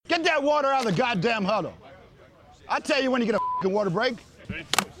Get that water out of the goddamn huddle. I tell you when you get a fucking water break.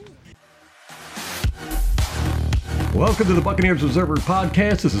 Welcome to the Buccaneers Observer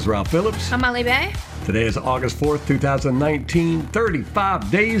Podcast. This is Ralph Phillips. I'm Molly Bay. Today is August 4th, 2019. 35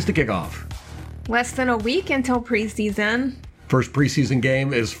 days to kick off. Less than a week until preseason. First preseason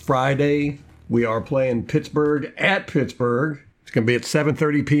game is Friday. We are playing Pittsburgh at Pittsburgh. It's going to be at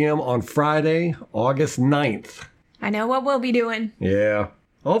 7:30 p.m. on Friday, August 9th. I know what we'll be doing. Yeah.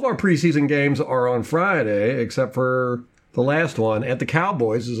 All of our preseason games are on Friday, except for the last one at the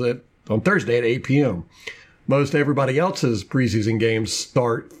Cowboys is on Thursday at 8 p.m. Most everybody else's preseason games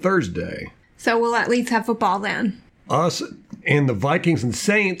start Thursday. So we'll at least have football then. Us and the Vikings and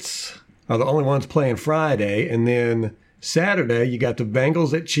Saints are the only ones playing Friday. And then Saturday, you got the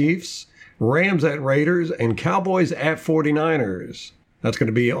Bengals at Chiefs, Rams at Raiders, and Cowboys at 49ers. That's going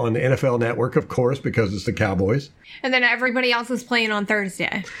to be on the NFL Network, of course, because it's the Cowboys. And then everybody else is playing on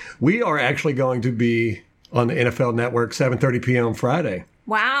Thursday. We are actually going to be on the NFL Network 7:30 p.m. Friday.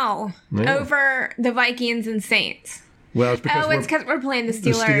 Wow. Yeah. Over the Vikings and Saints. Well, it's because we're playing the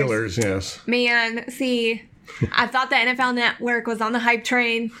Steelers. The Steelers, yes. Man, see, I thought the NFL Network was on the hype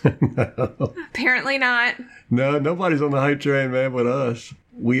train. No. Apparently not. No, nobody's on the hype train, man, but us.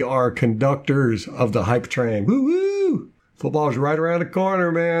 We are conductors of the hype train. Woo-woo! Football's right around the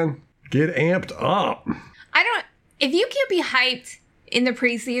corner, man. Get amped up. If you can't be hyped in the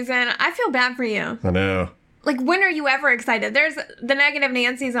preseason, I feel bad for you. I know. Like, when are you ever excited? There's the Negative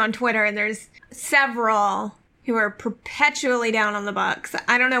Nancy's on Twitter, and there's several who are perpetually down on the Bucs.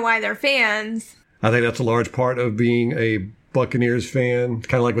 I don't know why they're fans. I think that's a large part of being a Buccaneers fan.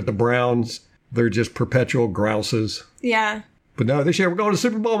 Kind of like with the Browns. They're just perpetual grouses. Yeah. But no, this year we're going to the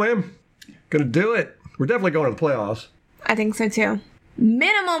Super Bowl, man. Gonna do it. We're definitely going to the playoffs. I think so, too.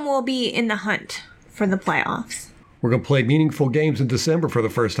 Minimum will be in the hunt for the playoffs. We're going to play meaningful games in December for the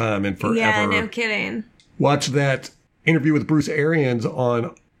first time in forever. Yeah, no kidding. Watch that interview with Bruce Arians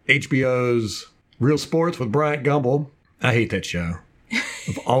on HBO's Real Sports with Bryant Gumbel. I hate that show.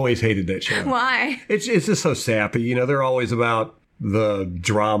 I've always hated that show. Why? It's just so sappy. You know, they're always about the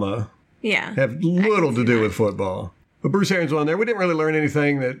drama. Yeah. Have little to do with football. But Bruce Arians was on there. We didn't really learn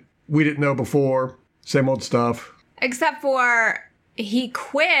anything that we didn't know before. Same old stuff. Except for he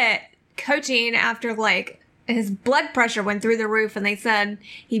quit coaching after, his blood pressure went through the roof, and they said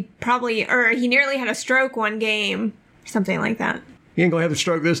he nearly had a stroke one game, something like that. He ain't going to have the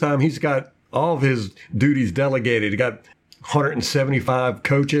stroke this time. He's got all of his duties delegated. He got 175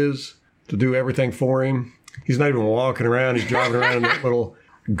 coaches to do everything for him. He's not even walking around. He's driving around in that little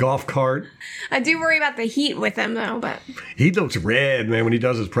golf cart. I do worry about the heat with him, though, but... He looks red, man, when he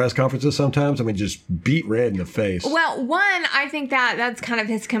does his press conferences sometimes. I mean, just beat red in the face. Well, I think that's kind of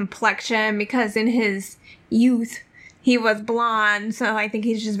his complexion, because in his youth, he was blonde, so I think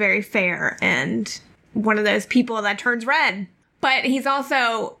he's just very fair and one of those people that turns red. But he's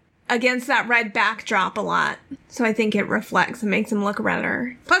also against that red backdrop a lot, so I think it reflects and makes him look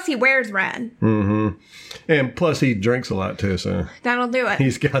redder. Plus, he wears red. Mm-hmm. And plus, he drinks a lot, too, so... That'll do it.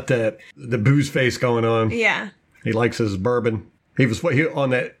 He's got the booze face going on. Yeah. He likes his bourbon. On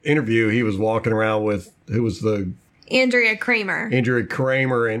that interview, he was walking around with... Who was the... Andrea Kramer,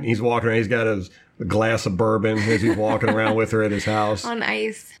 and he's walking around. He's got a glass of bourbon as he's walking around with her at his house. on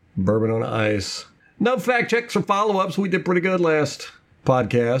ice. Bourbon on ice. No fact checks or follow-ups. We did pretty good last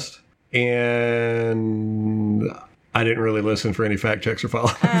podcast. And I didn't really listen for any fact checks or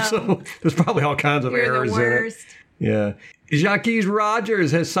follow-ups. So there's probably all kinds of errors in it. Yeah. Jacques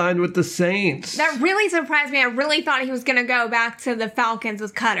Rogers has signed with the Saints. That really surprised me. I really thought he was going to go back to the Falcons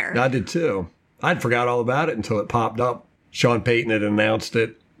with Cutter. I did too. I'd forgot all about it until it popped up. Sean Payton had announced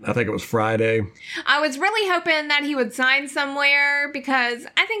it. I think it was Friday. I was really hoping that he would sign somewhere, because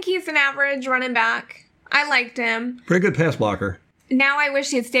I think he's an average running back. I liked him. Pretty good pass blocker. Now I wish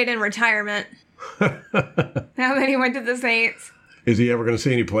he had stayed in retirement. Now that he went to the Saints. Is he ever going to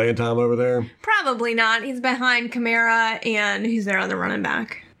see any playing time over there? Probably not. He's behind Kamara, and who's their other running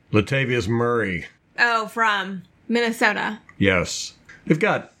back? Latavius Murray. Oh, from Minnesota. Yes. They've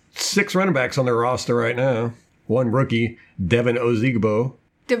got 6 running backs on their roster right now. 1 rookie, Devin Ozigbo.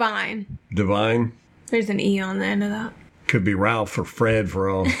 Divine. There's an E on the end of that. Could be Ralph or Fred for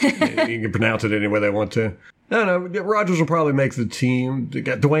all. You can pronounce it any way they want to. I don't know. Rodgers will probably make the team. They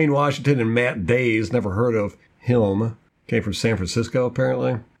got Dwayne Washington and Matt Days. Never heard of him. Came from San Francisco,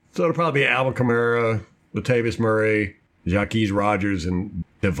 apparently. So it'll probably be Alvin Kamara, Latavius Murray, Jacques Rogers, and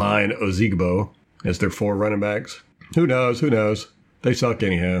Divine Ozigbo as their 4 running backs. Who knows? They suck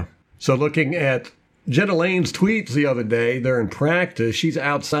anyhow. So looking at Jenna Lane's tweets the other day, they're in practice. She's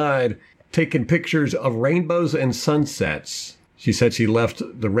outside taking pictures of rainbows and sunsets. She said she left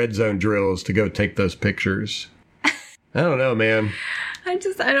the red zone drills to go take those pictures. I don't know, man. I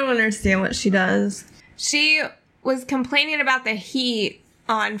don't understand what she does. She was complaining about the heat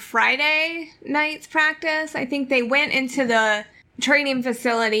on Friday night's practice. I think they went into the training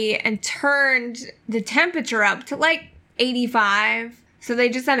facility and turned the temperature up to like 85. So they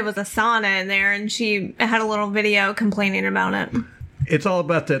just said it was a sauna in there, and she had a little video complaining about it. It's all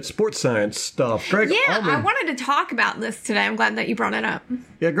about that sports science stuff. Greg Allman, I wanted to talk about this today. I'm glad that you brought it up.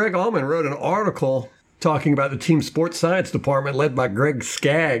 Yeah, Greg Allman wrote an article talking about the team sports science department led by Greg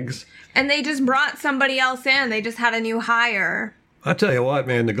Skaggs. And they just brought somebody else in. They just had a new hire. I tell you what,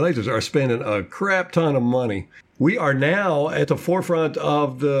 man, the Glazers are spending a crap ton of money. We are now at the forefront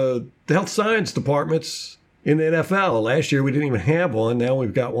of the health science departments in the NFL. Last year, we didn't even have one. Now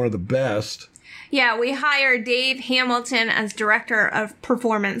we've got one of the best. Yeah, we hired Dave Hamilton as Director of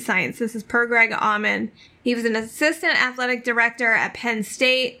Performance Science. This is per Greg Allman. He was an assistant athletic director at Penn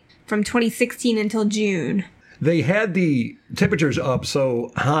State from 2016 until June. They had the temperatures up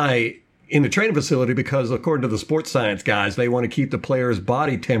so high in the training facility because, according to the sports science guys, they want to keep the players'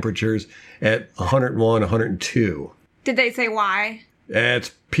 body temperatures at 101, 102. Did they say why?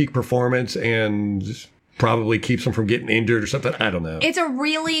 That's peak performance and probably keeps them from getting injured or something. I don't know. It's a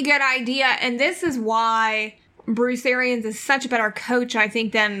really good idea, and this is why Bruce Arians is such a better coach, I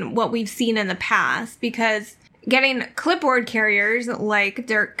think, than what we've seen in the past, because getting clipboard carriers like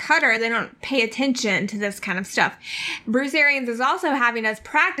Dirk Cutter, they don't pay attention to this kind of stuff. Bruce Arians is also having us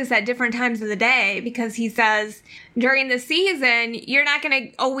practice at different times of the day because he says during the season, you're not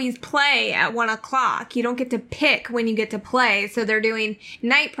going to always play at 1 o'clock. You don't get to pick when you get to play. So they're doing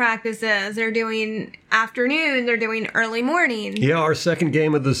night practices, they're doing afternoon, they're doing early morning. Yeah, our second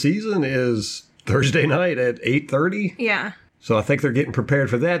game of the season is Thursday night at 8:30. Yeah. So I think they're getting prepared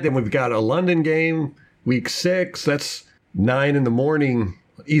for that. Then we've got a London game. Week 6, that's 9 in the morning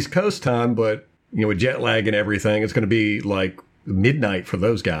East Coast time, but, you know, with jet lag and everything, it's going to be like midnight for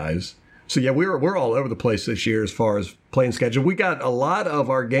those guys. So, yeah, we're all over the place this year as far as playing schedule. We got a lot of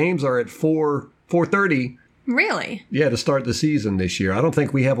our games are at 4:30. Really? Yeah, to start the season this year. I don't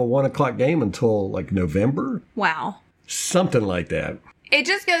think we have a 1 o'clock game until, like, November. Wow. Something like that. It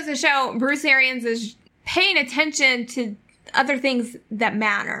just goes to show Bruce Arians is paying attention to other things that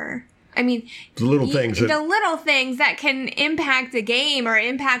matter. I mean, the little things that can impact a game or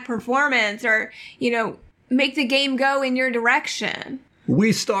impact performance or, you know, make the game go in your direction.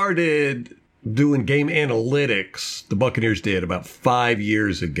 We started doing game analytics, the Buccaneers did, about 5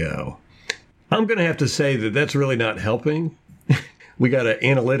 years ago. I'm going to have to say that that's really not helping. We got an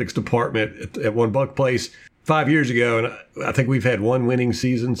analytics department at One Buck Place 5 years ago, and I think we've had one winning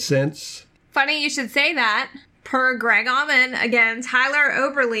season since. Funny you should say that. Per Greg Allman, again, Tyler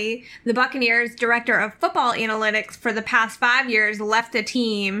Oberle, the Buccaneers director of football analytics for the past 5 years, left the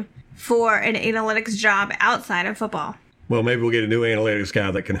team for an analytics job outside of football. Well, maybe we'll get a new analytics guy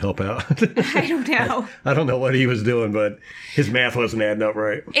that can help out. I don't know. I don't know what he was doing, but his math wasn't adding up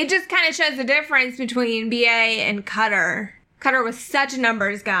right. It just kind of shows the difference between BA and Cutter. Cutter was such a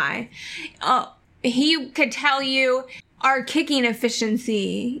numbers guy. He could tell you our kicking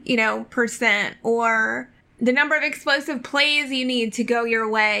efficiency, you know, percent, or the number of explosive plays you need to go your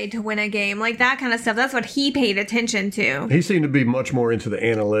way to win a game, like that kind of stuff. That's what he paid attention to. He seemed to be much more into the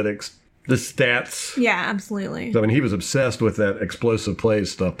analytics, the stats. Yeah, absolutely. I mean, he was obsessed with that explosive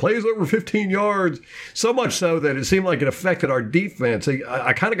plays stuff. Plays over 15 yards. So much so that it seemed like it affected our defense.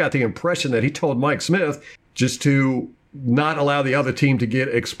 I kind of got the impression that he told Mike Smith just to not allow the other team to get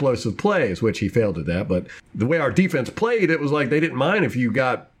explosive plays, which he failed at that. But the way our defense played, it was like they didn't mind if you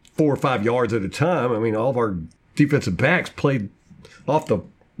got 4 or 5 yards at a time. I mean, all of our defensive backs played off the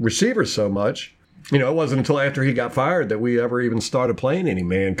receivers so much. You know, it wasn't until after he got fired that we ever even started playing any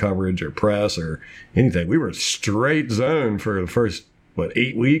man coverage or press or anything. We were straight zone for the first,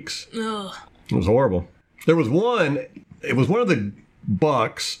 8 weeks? Ugh. It was horrible. There was one, it was one of the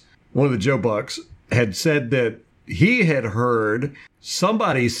Bucks, one of the Joe Bucks, had said that he had heard,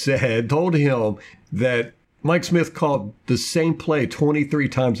 somebody told him that Mike Smith called the same play 23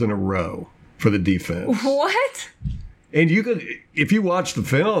 times in a row for the defense. What? And you could, if you watch the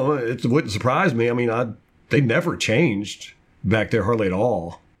film, it wouldn't surprise me. I mean, they never changed back there hardly at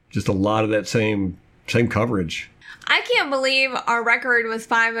all. Just a lot of that same coverage. I can't believe our record was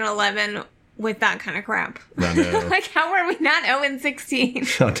 5-11 with that kind of crap. I know. Like, how are we not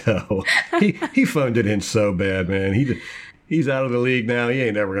 0-16? I know. He phoned it in so bad, man. He's out of the league now. He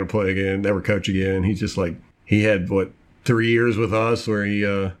ain't never going to play again, never coach again. He's just like, he had, 3 years with us where he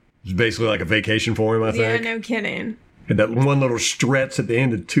was basically like a vacation for him, I think. Yeah, no kidding. Had that one little stretch at the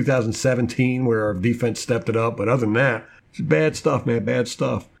end of 2017 where our defense stepped it up. But other than that, It's bad stuff, man. Bad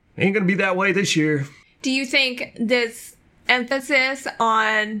stuff. Ain't going to be that way this year. Do you think this emphasis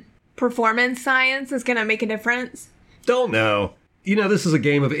on performance science is going to make a difference? Don't know. This is a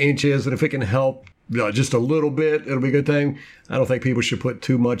game of inches, and if it can help just a little bit, it'll be a good thing. I don't think people should put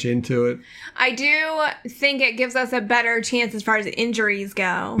too much into it. I do think it gives us a better chance as far as injuries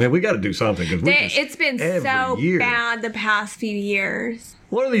go. Man, we got to do something. It's been so bad the past few years.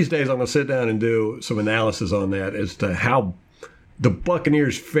 One of these days, I'm going to sit down and do some analysis on that as to how the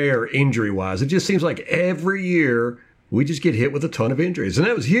Buccaneers fare injury-wise. It just seems like every year we just get hit with a ton of injuries. And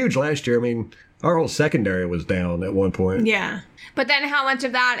that was huge last year. I mean, our whole secondary was down at one point. Yeah. But then how much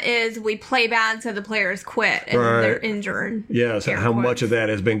of that is we play bad so the players quit and they're injured? Yeah, so how much of that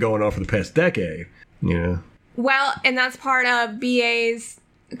has been going on for the past decade? Yeah. Well, and that's part of BA's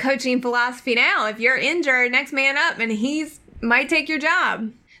coaching philosophy now. If you're injured, next man up, and he's might take your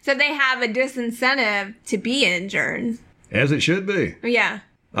job. So they have a disincentive to be injured. As it should be. Yeah.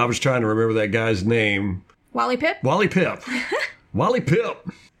 I was trying to remember that guy's name. Wally Pipp? Wally Pipp. Wally Pipp.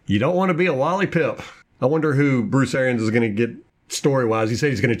 You don't want to be a Wally Pipp. I wonder who Bruce Arians is going to get story-wise. He said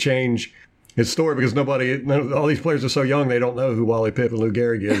he's going to change his story because all these players are so young, they don't know who Wally Pipp and Lou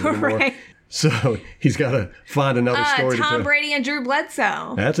Gehrig is anymore. Right. So he's got to find another story to tell. Tom Brady and Drew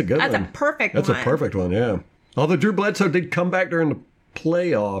Bledsoe. That's a good one. That's a perfect one. That's a perfect one, yeah. Although Drew Bledsoe did come back during the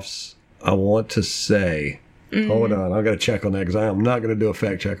playoffs, I want to say. Hold on. I've got to check on that because I am not going to do a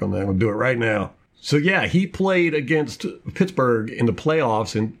fact check on that. I'm going to do it right now. So, yeah, he played against Pittsburgh in the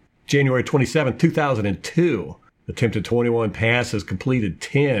playoffs in January 27, 2002. Attempted 21 passes, completed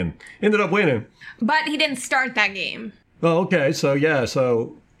 10. Ended up winning. But he didn't start that game. Oh, okay. So, yeah.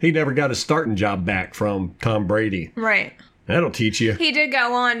 So he never got his starting job back from Tom Brady. Right. That'll teach you. He did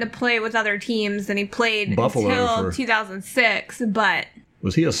go on to play with other teams, and he played Buffalo until 2006, but...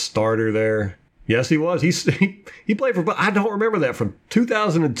 Was he a starter there? Yes, he was. He played for... I don't remember that. From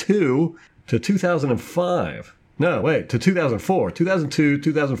 2002 to 2005. No, wait, to 2004. 2002,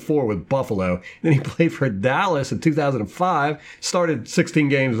 2004 with Buffalo. Then he played for Dallas in 2005, started 16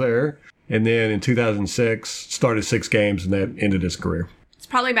 games there. And then in 2006, started 6 games, and that ended his career. It's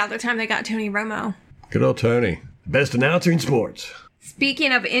probably about the time they got Tony Romo. Good old Tony. Best announcer in sports.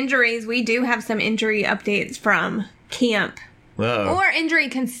 Speaking of injuries, we do have some injury updates from camp. Uh-oh. Or injury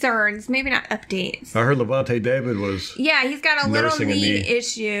concerns, maybe not updates. I heard Levante David was Yeah, he's got a little knee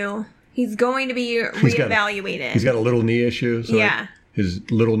issue. He's going to be reevaluated. He's got a little knee issue? So yeah. His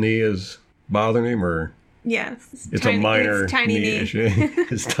little knee is bothering him, or? Yes. It's a minor tiny knee issue.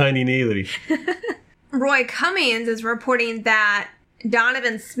 His tiny knee that he... Roy Cummings is reporting that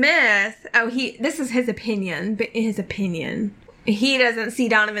Donovan Smith, this is his opinion, he doesn't see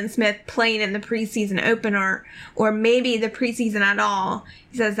Donovan Smith playing in the preseason opener or maybe the preseason at all.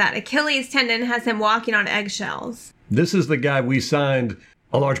 He says that Achilles tendon has him walking on eggshells. This is the guy we signed.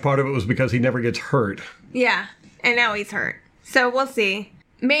 A large part of it was because he never gets hurt. Yeah, and now he's hurt. So we'll see.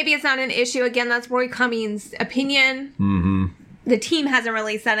 Maybe it's not an issue. Again, that's Roy Cummings' opinion. Mm-hmm. The team hasn't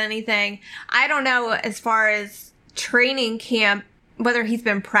really said anything. I don't know as far as training camp, whether he's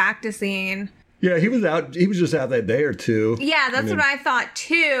been practicing. Yeah, he was out. He was just out that day or two. Yeah, that's what I thought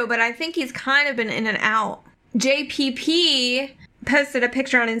too, but I think he's kind of been in and out. JPP posted a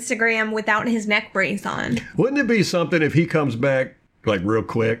picture on Instagram without his neck brace on. Wouldn't it be something if he comes back, like, real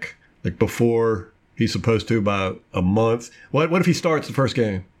quick, like before he's supposed to by a month? What if he starts the first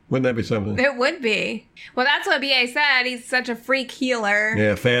game? Wouldn't that be something? It would be. Well, that's what BA said. He's such a freak healer.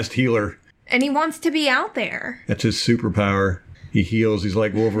 Yeah, fast healer. And he wants to be out there. That's his superpower. He heals. He's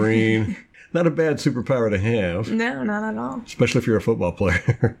like Wolverine. Not a bad superpower to have. No, not at all. Especially if you're a football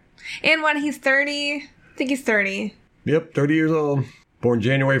player. And when he's 30, I think he's 30. Yep, 30 years old. Born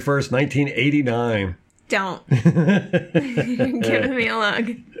January 1st, 1989. Don't. Giving me a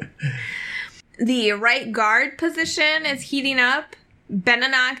look. The right guard position is heating up.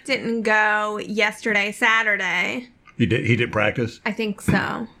 Beninock didn't go yesterday, Saturday. He did practice? I think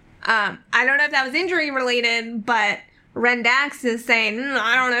so. I don't know if that was injury related, but Rendax is saying,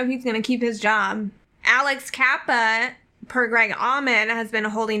 I don't know if he's going to keep his job. Alex Kappa, per Greg Ahmed, has been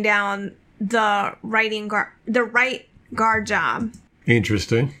holding down the right guard job.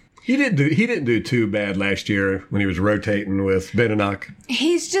 Interesting. He didn't do too bad last year when he was rotating with Beninock.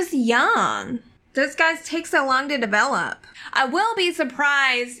 He's just young. Those guys take so long to develop. I will be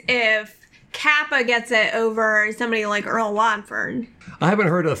surprised if Kappa gets it over somebody like Earl Watford. I haven't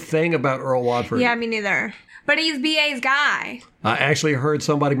heard a thing about Earl Watford. Yeah, me neither. But he's BA's guy. I actually heard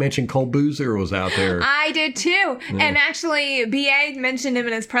somebody mention Cole Boozer was out there. I did too. Yeah. And actually, BA mentioned him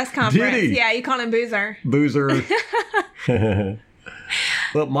in his press conference. Did he? Yeah, he called him Boozer. Boozer.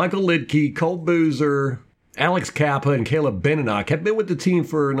 Well, Michael Lidke, Cole Boozer, Alex Kappa and Caleb Beninock have been with the team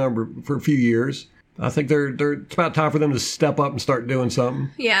for a few years. I think it's about time for them to step up and start doing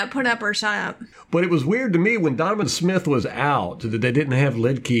something. Yeah, put up or shut up. But it was weird to me when Donovan Smith was out that they didn't have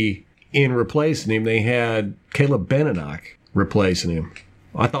Lidke in replacing him. They had Caleb Beninock replacing him.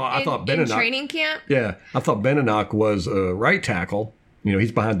 I thought Beninock in training camp. Yeah, I thought Beninock was a right tackle.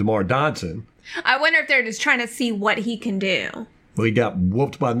 He's behind DeMar Dodson. I wonder if they're just trying to see what he can do. Well, he got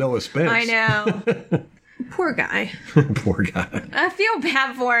whooped by Noah Spence. I know. Poor guy. Poor guy. I feel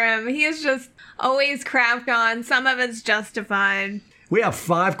bad for him. He is just always crapped on. Some of it's justified. We have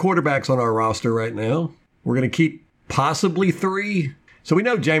 5 quarterbacks on our roster right now. We're going to keep possibly 3. So we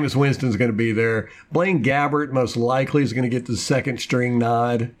know Jameis Winston's going to be there. Blaine Gabbert most likely is going to get the second string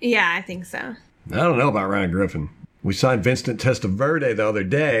nod. Yeah, I think so. I don't know about Ryan Griffin. We signed Vincent Testaverde the other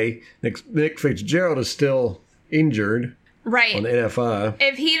day. Nick Fitzgerald is still injured. Right. On the NFI.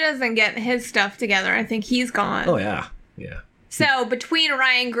 If he doesn't get his stuff together, I think he's gone. Oh, yeah. Yeah. So between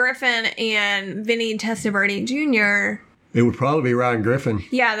Ryan Griffin and Vinny Testaverde Jr., it would probably be Ryan Griffin.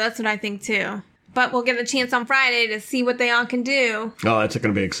 Yeah, that's what I think too. But we'll get a chance on Friday to see what they all can do. Oh, that's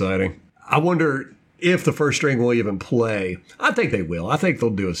going to be exciting. I wonder if the first string will even play. I think they will. I think they'll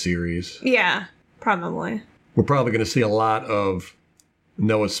do a series. Yeah, probably. We're probably going to see a lot of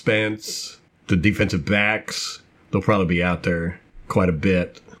Noah Spence, the defensive backs. They'll probably be out there quite a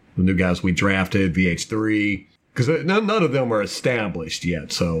bit. The new guys we drafted, VH3, because none of them are established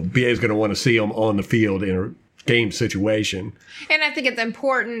yet. So BA is going to want to see them on the field in a game situation. And I think it's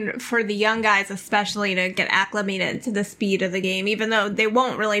important for the young guys especially to get acclimated to the speed of the game, even though they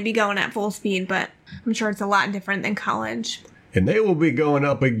won't really be going at full speed, but I'm sure it's a lot different than college. And they will be going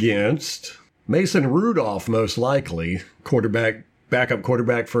up against Mason Rudolph, most likely, backup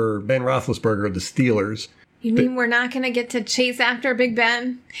quarterback for Ben Roethlisberger of the Steelers. You mean we're not going to get to chase after Big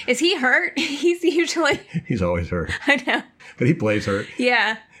Ben? Is he hurt? He's always hurt. I know. But he plays hurt.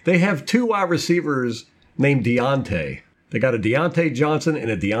 Yeah. They have 2 wide receivers named Deontay. They got a Deontay Johnson and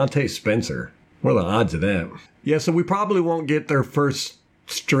a Deontay Spencer. What are the odds of that? Yeah, so we probably won't get their first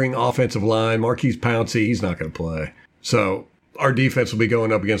string offensive line. Marquise Pouncey, he's not going to play. So our defense will be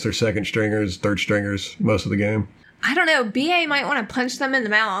going up against their second stringers, third stringers most of the game. I don't know. BA might want to punch them in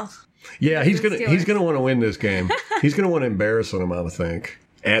the mouth. Yeah, he's gonna want to win this game. He's gonna want to embarrass them, I would think.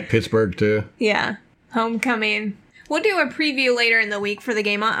 At Pittsburgh too. Yeah, homecoming. We'll do a preview later in the week for the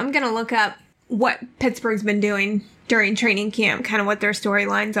game. I'm gonna look up what Pittsburgh's been doing during training camp, kind of what their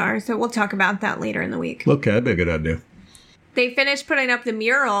storylines are. So we'll talk about that later in the week. Okay, that'd be a good idea. They finished putting up the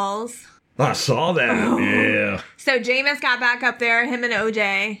murals. I saw that. Oh. Yeah. So Jameis got back up there. Him and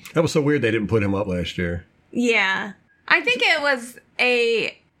OJ. That was so weird they didn't put him up last year. Yeah, I think it was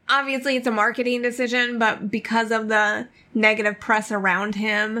obviously it's a marketing decision, but because of the negative press around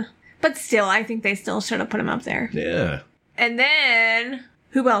him. But still, I think they still should have put him up there. Yeah. And then,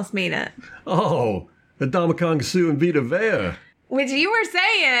 who else made it? Oh, Ndamukong Suh and Vita Vea. Which you were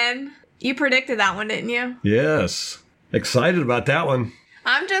saying. You predicted that one, didn't you? Yes. Excited about that one.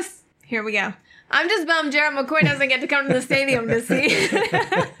 Here we go. I'm just bummed Gerald McCoy doesn't get to come to the stadium to see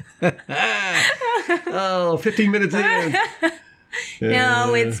Oh, 15 minutes in.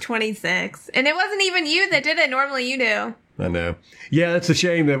 No, it's 26. And it wasn't even you that did it. Normally you do. I know. Yeah, it's a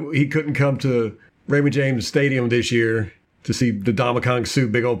shame that he couldn't come to Raymond James Stadium this year to see the Ndamukong Suh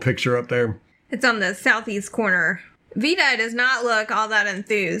big old picture up there. It's on the southeast corner. Vita does not look all that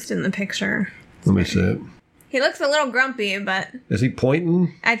enthused in the picture. Let me see it. He looks a little grumpy, but... Is he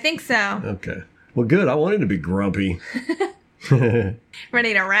pointing? I think so. Okay. Well, good. I want him to be grumpy.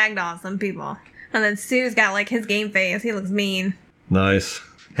 Ready to ragdoll some people. And then Sue's got like his game face. He looks mean. Nice.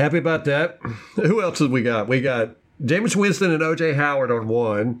 Happy about that. Who else have we got? We got Jameis Winston and O.J. Howard on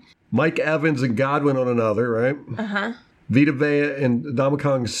one. Mike Evans and Godwin on another, right? Uh-huh. Vita Vea and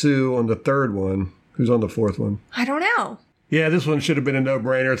Ndamukong Suh on the third one. Who's on the fourth one? I don't know. Yeah, this one should have been a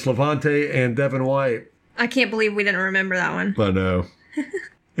no-brainer. It's Levante and Devin White. I can't believe we didn't remember that one. I know.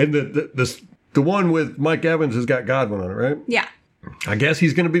 And the one with Mike Evans has got Godwin on it, right? Yeah. I guess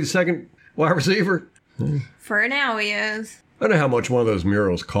he's going to be the second wide receiver. For now, he is. I don't know how much one of those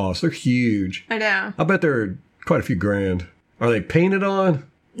murals costs. They're huge. I know. I bet they're quite a few grand. Are they painted on?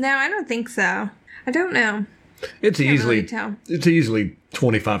 No, I don't think so. I don't know. It's Can't easily really tell. It's easily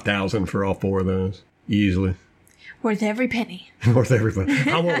 $25,000 for all four of those. Easily. Worth every penny. Worth everybody.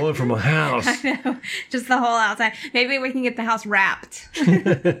 I want one for my house. I know. Just the whole outside. Maybe we can get the house wrapped.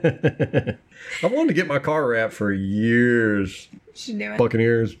 I wanted to get my car wrapped for years. Should do it.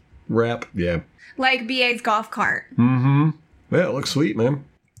 Buccaneers wrap. Yeah. Like BA's golf cart. Mm-hmm. Yeah, it looks sweet, man.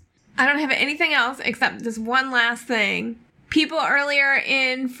 I don't have anything else except this one last thing. People earlier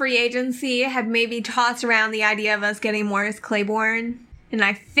in free agency have maybe tossed around the idea of us getting Morris Claiborne. And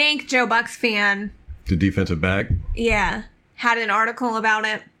I think Joe Buck's fan, The defensive back. yeah, had an article about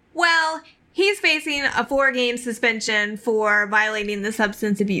it. Well, he's facing a 4-game suspension for violating the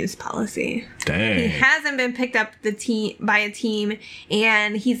substance abuse policy. Dang. He hasn't been picked up by a team,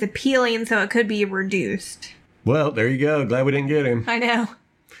 and he's appealing, so it could be reduced. Well, there you go. Glad we didn't get him. I know.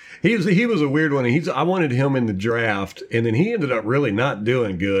 He was a weird one. I wanted him in the draft, and then he ended up really not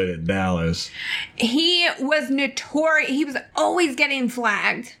doing good at Dallas. He was notorious. He was always getting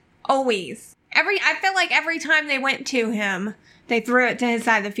flagged. Always. I feel like every time they went to him, they threw it to his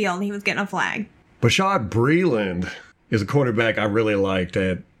side of the field, and he was getting a flag. Bashad Breeland is a quarterback I really liked.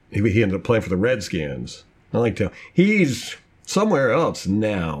 He ended up playing for the Redskins. I liked him. He's somewhere else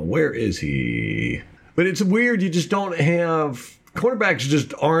now. Where is he? But it's weird. You just don't have... Quarterbacks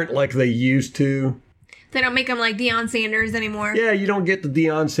just aren't like they used to. They don't make him like Deion Sanders anymore. Yeah, you don't get the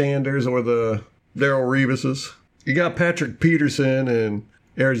Deion Sanders or the Darrell Revises. You got Patrick Peterson in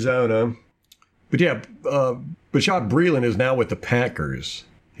Arizona. But yeah, Bashad Breeland is now with the Packers.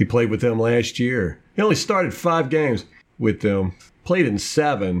 He played with them last year. He only started 5 games with them. Played in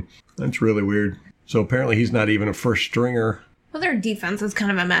 7. That's really weird. So apparently he's not even a first stringer. Well, their defense was kind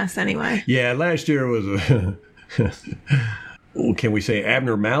of a mess anyway. Yeah, last year was a... Can we say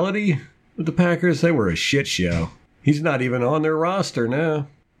abnormality with the Packers? They were a shit show. He's not even on their roster now.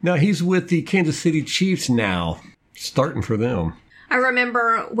 No, he's with the Kansas City Chiefs now, starting for them. I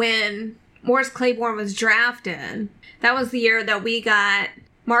remember when Morris Claiborne was drafted. That was the year that we got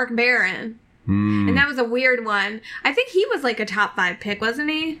Mark Barron. And that was a weird one. I think he was like a top 5 pick, wasn't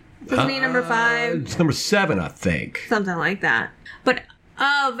he? Wasn't he number 5? It's number 7, I think. Something like that. But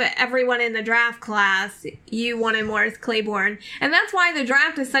of everyone in the draft class, you wanted Morris Claiborne. And that's why the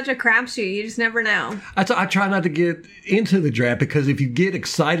draft is such a crapshoot. You just never know. I try not to get into the draft because if you get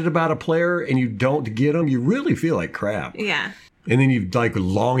excited about a player and you don't get them, you really feel like crap. Yeah. And then you like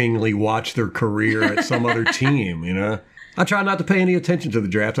longingly watch their career at some other team, you know? I try not to pay any attention to the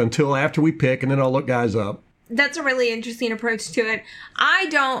draft until after we pick, and then I'll look guys up. That's a really interesting approach to it. I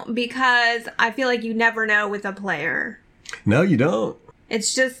don't, because I feel like you never know with a player. No, you don't.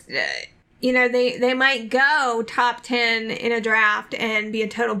 It's just, they might go top 10 in a draft and be a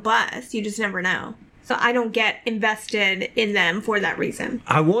total bust. You just never know. So I don't get invested in them for that reason.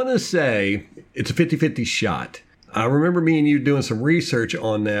 I want to say it's a 50-50 shot. I remember me and you doing some research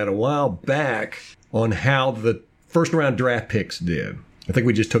on that a while back on how the first-round draft picks did. I think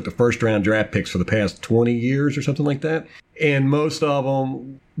we just took the first-round draft picks for the past 20 years or something like that. And most of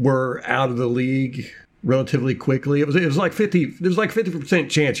them were out of the league relatively quickly. It was like 50%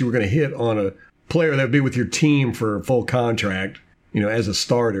 chance you were going to hit on a player that would be with your team for a full contract, as a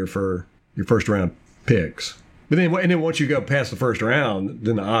starter for your first round picks. But then once you go past the first round,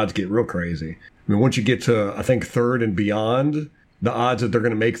 then the odds get real crazy. I mean, once you get to, I think, third and beyond, the odds that they're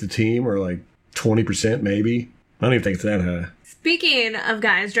going to make the team are like 20% maybe. I don't even think it's that high. Speaking of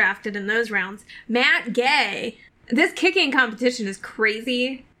guys drafted in those rounds, Matt Gay, this kicking competition is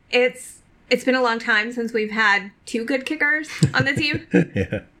crazy. It's been a long time since we've had 2 good kickers on the team.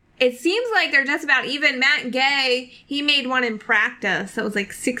 Yeah. It seems like they're just about even. Matt Gay, he made one in practice that was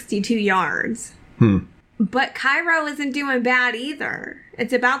like 62 yards. But Cairo isn't doing bad either.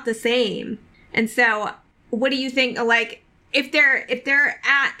 It's about the same. And so, what do you think, like, if they're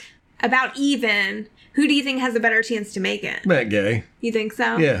at about even, who do you think has a better chance to make it? Matt Gay. You think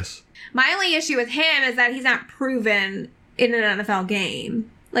so? Yes. My only issue with him is that he's not proven in an NFL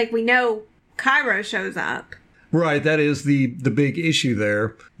game. Like, we know Cairo shows up. Right, that is the big issue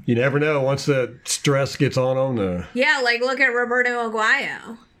there. You never know once the stress gets on them. Yeah, like look at Roberto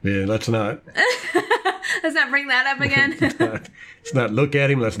Aguayo. Yeah, let's not. Let's not bring that up again. let's not look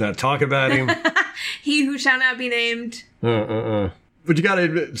at him. Let's not talk about him. He who shall not be named. But you got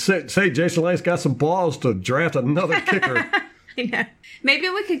to say Jason Licht's got some balls to draft another kicker. I know. Maybe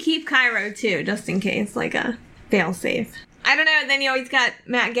we could keep Cairo too, just in case, like a fail-safe. I don't know. Then you always got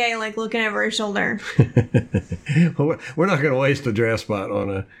Matt Gay like looking over his shoulder. Well, we're not going to waste a draft spot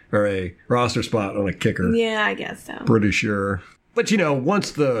or a roster spot on a kicker. Yeah, I guess so. Pretty sure. But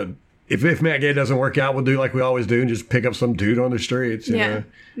once if Matt Gay doesn't work out, we'll do like we always do and just pick up some dude on the streets. Yeah.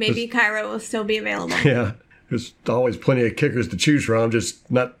 Maybe Cairo will still be available. Yeah. There's always plenty of kickers to choose from,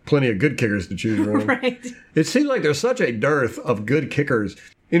 just not plenty of good kickers to choose from. Right. It seems like there's such a dearth of good kickers.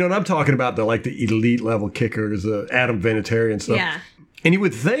 And I'm talking about the elite level kickers, Adam Vinatieri and stuff. Yeah. And you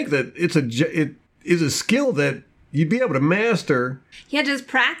would think that it is a skill that you'd be able to master. Yeah, just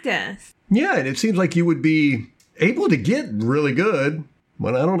practice. Yeah, and it seems like you would be able to get really good.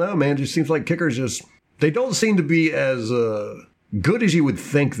 But I don't know, man. It just seems like kickers just they don't seem to be as good as you would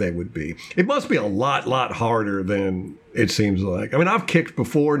think they would be. It must be a lot harder than it seems like. I mean, I've kicked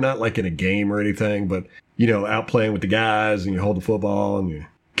before, not like in a game or anything, but, out playing with the guys and you hold the football and you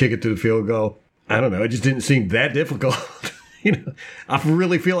kick it to the field goal. I don't know. It just didn't seem that difficult. I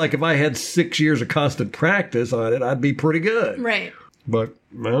really feel like if I had 6 years of constant practice on it, I'd be pretty good. Right. But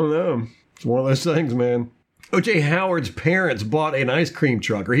I don't know. It's one of those things, man. O.J. Howard's parents bought an ice cream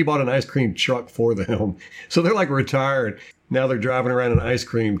truck, or he bought an ice cream truck for them. So they're like retired. Now they're driving around an ice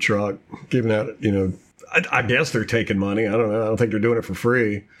cream truck, giving out, I guess they're taking money. I don't know. I don't think they're doing it for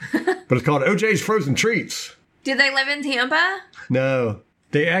free. But it's called O.J.'s Frozen Treats. Did they live in Tampa? No.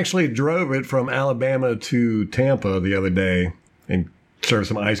 They actually drove it from Alabama to Tampa the other day and served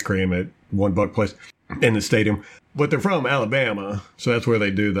some ice cream at One Buck Place in the stadium. But they're from Alabama, so that's where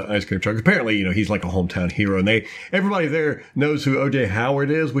they do the ice cream truck. Apparently, he's like a hometown hero, and everybody there knows who O.J. Howard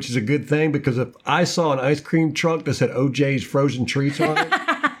is, which is a good thing, because if I saw an ice cream truck that said O.J.'s Frozen Treats on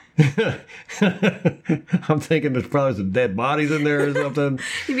it, I'm thinking there's probably some dead bodies in there or something.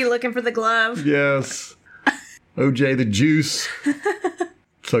 You'd be looking for the glove. Yes. O.J. the Juice.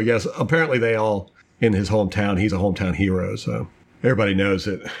 So, yes, apparently they all, in his hometown, he's a hometown hero, so everybody knows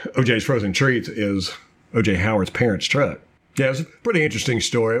that O.J.'s Frozen Treats is O.J. Howard's parents' truck. Yeah, it was a pretty interesting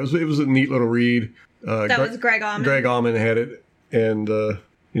story. It was a neat little read. That was Greg Allman. Greg Allman had it. And, it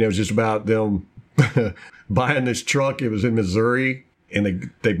was just about them buying this truck. It was in Missouri.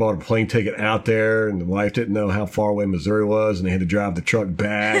 And they bought a plane ticket out there. And the wife didn't know how far away Missouri was. And they had to drive the truck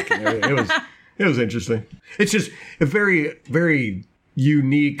back. And it was interesting. It's just a very, very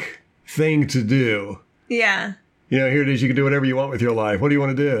unique thing to do. Yeah. Here it is. You can do whatever you want with your life. What do you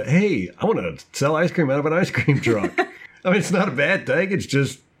want to do? Hey, I want to sell ice cream out of an ice cream truck. I mean, it's not a bad thing. It's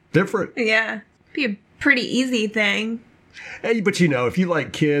just different. Yeah. Be a pretty easy thing. Hey, but if you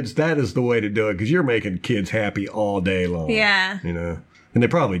like kids, that is the way to do it, because you're making kids happy all day long. Yeah. And they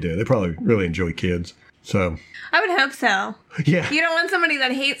probably do. They probably really enjoy kids. So. I would hope so. Yeah. You don't want somebody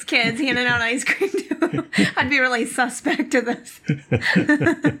that hates kids handing out ice cream to them. I'd be really suspect of this.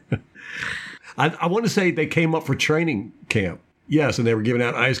 I want to say they came up for training camp. Yes, and they were giving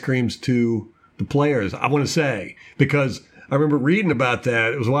out ice creams to the players. I want to say, because I remember reading about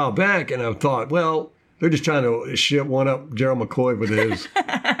that. It was a while back, and I thought, well, they're just trying to shit one up Gerald McCoy with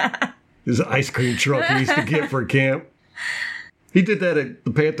his ice cream truck he used to get for camp. He did that at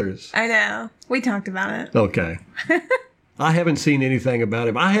the Panthers. I know. We talked about it. Okay. I haven't seen anything about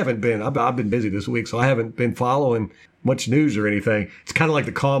him. I've been busy this week, so I haven't been following much news or anything. It's kind of like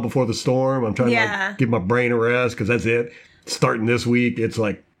the calm before the storm. I'm trying to give my brain a rest, because that's it. Starting this week, it's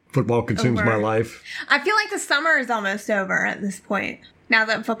like football consumes my life. I feel like the summer is almost over at this point, now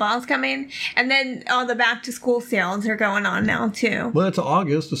that football's coming. And then all the back-to-school sales are going on now, too. Well, it's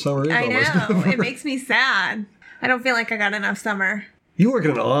August. The summer is almost over. It makes me sad. I don't feel like I got enough summer. You work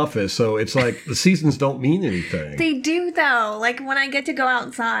in an office, so it's like the seasons don't mean anything. They do, though. Like when I get to go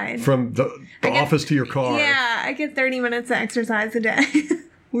outside. From the office to your car. Yeah, I get 30 minutes of exercise a day.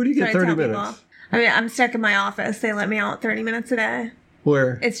 Where do you get 30 minutes? People. I mean, I'm stuck in my office. They let me out 30 minutes a day.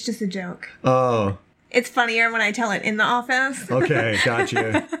 Where? It's just a joke. Oh. It's funnier when I tell it in the office. Okay,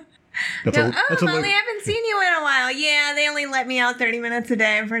 gotcha. Molly, I haven't seen you in a while. Yeah, they only let me out 30 minutes a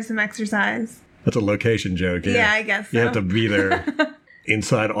day for some exercise. That's a location joke. Yeah, I guess so. You have to be there.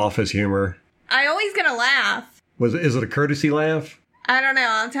 Inside office humor. I always get a laugh. Is it a courtesy laugh? I don't know.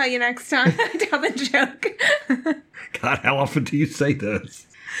 I'll tell you next time I tell the joke. God, how often do you say this?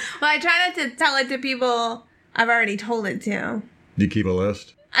 Well, I try not to tell it to people I've already told it to. Do you keep a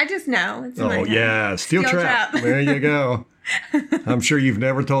list? I just know. It's in my head. Yeah. Steel trap. There you go. I'm sure you've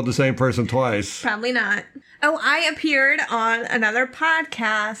never told the same person twice. Probably not. Oh, I appeared on another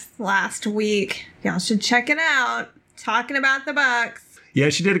podcast last week. Y'all should check it out. Talking about the Bucks. Yeah,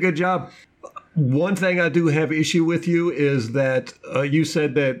 she did a good job. One thing I do have issue with you is that you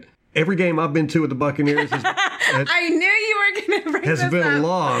said that every game I've been to with the Buccaneers I knew you were going to bring this up. Has been a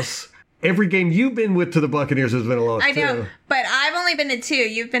loss. Every game you've been with to the Buccaneers has been a loss, I know, but I've only been to 2.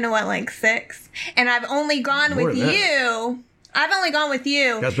 You've been to, what, like 6? And I've only gone with you. I've only gone with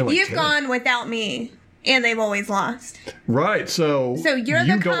you. You've 10. Gone without me. And they've always lost. Right, so you're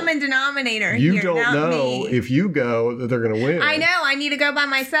the common denominator here, You don't know me. If you go that they're going to win. I know. I need to go by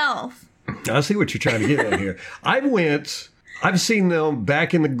myself. I see what you're trying to get at here. I've seen them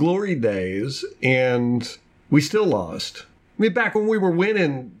back in the glory days, and we still lost. I mean, back when we were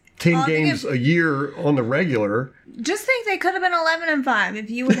winning 10 games a year on the regular. Just think they could have been 11-5 if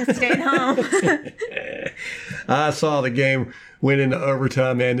you would have stayed home. I saw the game went into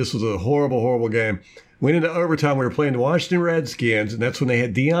overtime, man. This was a horrible, horrible game. Went into overtime. We were playing the Washington Redskins, and that's when they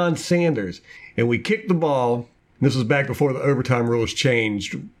had Deion Sanders. And we kicked the ball. This was back before the overtime rules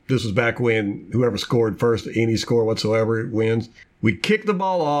changed. This was back when whoever scored first, any score whatsoever, wins. We kicked the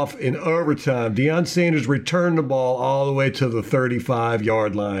ball off in overtime. Deion Sanders returned the ball all the way to the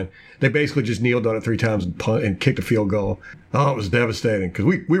 35-yard line. They basically just kneeled on it 3 times and kicked a field goal. Oh, it was devastating because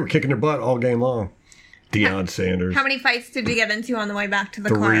we were kicking their butt all game long. Deion Sanders. How many fights did you get into on the way back to the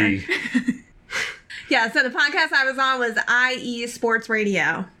 3. car? Yeah, so the podcast I was on was IE Sports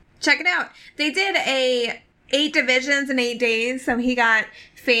Radio. Check it out. They did 8 divisions in 8 days, so he got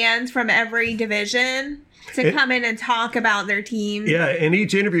fans from every division to come in and talk about their team. Yeah, and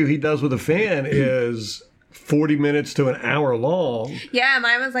each interview he does with a fan is 40 minutes to an hour long. Yeah,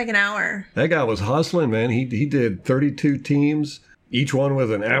 mine was like an hour. That guy was hustling, man. He did 32 teams, each one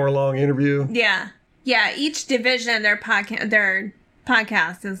with an hour-long interview. Yeah. Yeah, each division, their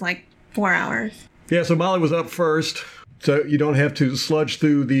podcast is like 4 hours. Yeah, so Molly was up first, so you don't have to sludge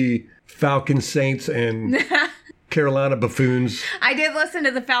through the Falcons, Saints, and Carolina buffoons. I did listen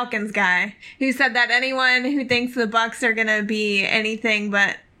to the Falcons guy who said that anyone who thinks the Bucs are going to be anything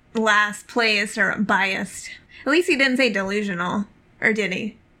but last place or biased. At least he didn't say delusional, or did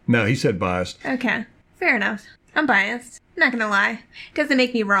he? No, he said biased. Okay, fair enough. I'm biased. I'm not going to lie. It doesn't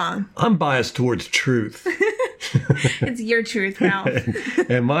make me wrong. I'm biased towards truth. It's your truth, Ralph.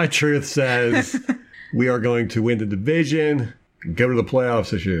 And my truth says we are going to win the division, go to the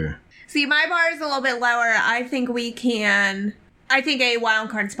playoffs this year. See, my bar is a little bit lower. I think a wild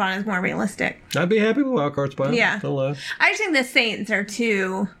card spot is more realistic. I'd be happy with wild card spot. Yeah. Don't lie. I just think the Saints are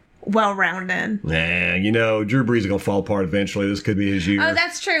too well-rounded. Nah, Drew Brees is going to fall apart eventually. This could be his year. Oh,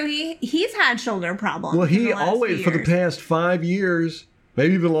 that's true. He's had shoulder problems. Well, he in the last always, few for the years. past 5 years,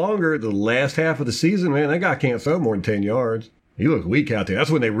 maybe even longer, the last half of the season, man, that guy can't throw more than 10 yards. He looks weak out there. That's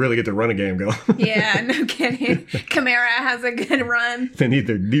when they really get the running game going. Yeah, no kidding. Kamara has a good run. They need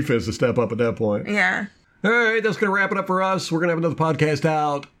their defense to step up at that point. Yeah. All right, that's going to wrap it up for us. We're going to have another podcast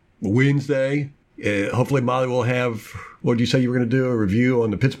out Wednesday. Hopefully, Molly will have, what did you say you were going to do, a review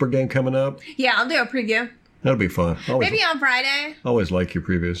on the Pittsburgh game coming up? Yeah, I'll do a preview. That'll be fun. Maybe on Friday. Always like your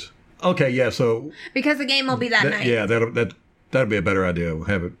previews. Okay, yeah, so... Because the game will be that night. Yeah, that'll be a better idea. We'll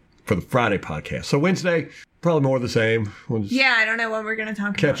have it for the Friday podcast. So Wednesday, probably more of the same. We'll just Yeah, I don't know what we're going to talk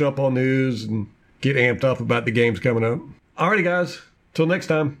about. catch up on news and get amped up about the games coming up. Alrighty, guys. Till next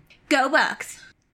time. Go Bucks.